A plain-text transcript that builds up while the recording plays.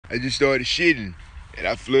I just started shitting, and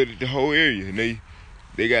I flooded the whole area, and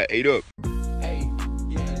they got ate up. Hey,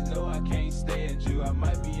 yeah, no, I can't stand you. I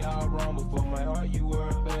might be all wrong, but for my heart, you were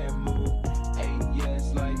a bad move. Hey, yeah,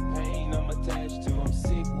 it's like pain I'm attached to. I'm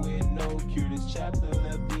sick with no cure. This chapter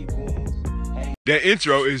left deep wounds. Hey. That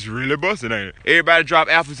intro is really busting, ain't it? Everybody drop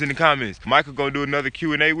apples in the comments. Michael gonna do another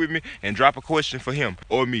Q&A with me and drop a question for him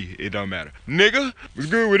or me. It don't matter. Nigga, what's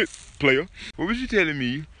good with it, player? What was you telling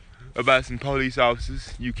me about some police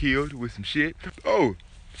officers you killed with some shit? Oh,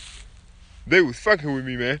 they was fucking with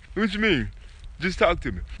me, man. What you mean? Just talk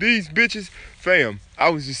to me. These bitches, fam, I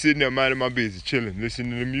was just sitting there minding my business, chilling,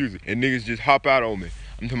 listening to the music, and niggas just hop out on me.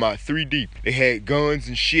 I'm talking about 3 deep. They had guns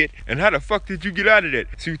and shit. And how the fuck did you get out of that?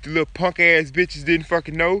 See what the little punk ass bitches didn't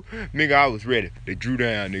fucking know? Nigga, I was ready. They drew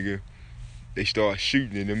down, nigga. They started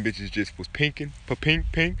shooting and them bitches just was pinking,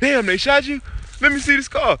 pink. Damn, they shot you? Let me see the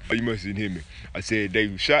scar. Oh, you must didn't hear me. I said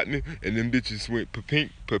they shot me and them bitches went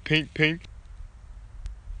pink.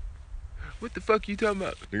 What the fuck you talking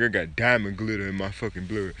about? Nigga, I got diamond glitter in my fucking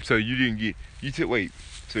blood. So you didn't get, wait.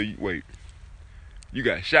 You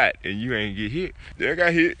got shot and you ain't get hit. Then I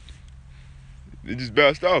got hit. It just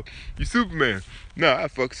bounced off. You Superman. Nah, I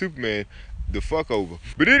fuck Superman the fuck over.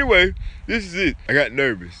 But anyway, this is it. I got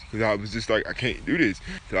nervous because I was just like, I can't do this.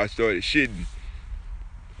 So I started shitting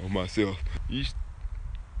on myself.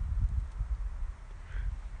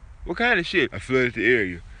 What kind of shit? I flooded the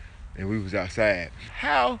area and we was outside.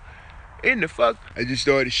 How in the fuck? I just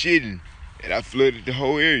started shitting and I flooded the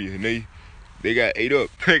whole area and they got ate up.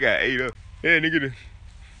 They got ate up. Yeah, nigga,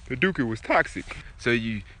 the dookie was toxic. So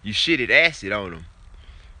you shitted acid on them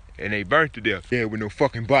and they burnt to death. Yeah, with no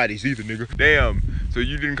fucking bodies either, nigga. Damn, so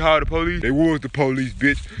you didn't call the police? They was the police,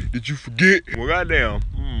 bitch. Did you forget? Well, goddamn.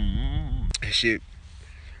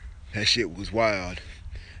 That shit was wild.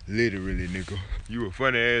 Literally, nigga. You a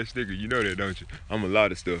funny ass nigga, you know that, don't you? I'm a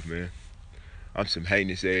lot of stuff, man. I'm some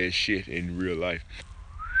heinous ass shit in real life.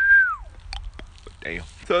 Damn.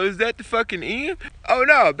 So is that the fucking end? Oh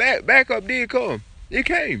no, backup did come. It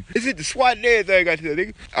came. Is it the SWAT and everything I got to tell,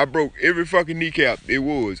 nigga? I broke every fucking kneecap it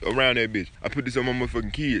was around that bitch. I put this on my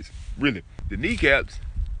motherfucking kids. Really. The kneecaps?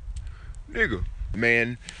 Nigga.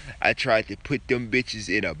 Man, I tried to put them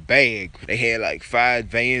bitches in a bag. They had like 5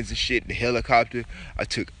 vans and shit, the helicopter. I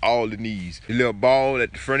took all the knees. The little ball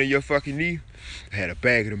at the front of your fucking knee, I had a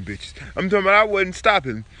bag of them bitches. I'm talking about I wasn't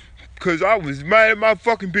stopping. Cause I was minding my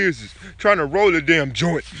fucking business, trying to roll a damn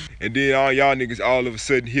joint. And then all y'all niggas all of a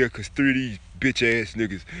sudden here, cause 3 of these bitch ass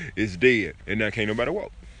niggas is dead. And now can't nobody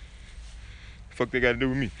walk. Fuck they gotta do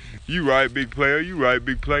with me? You right, big player, you right,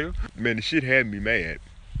 big player. Man, the shit had me mad.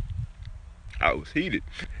 I was heated.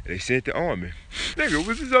 They sent the army. Nigga,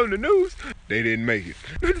 was this on the news? They didn't make it.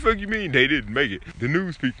 What the fuck you mean they didn't make it? The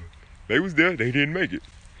news people, they was there, they didn't make it.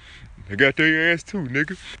 They got their ass too,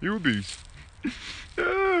 nigga. You a beast.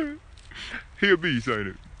 He a beast, ain't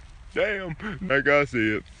it? Damn, like I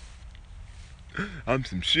said, I'm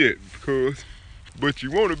some shit, because, but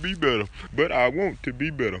you want to be better, but I want to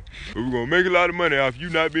be better. But we're going to make a lot of money off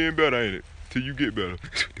you not being better, ain't it? Till you get better.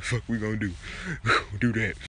 What the fuck we going to do? We going to do that.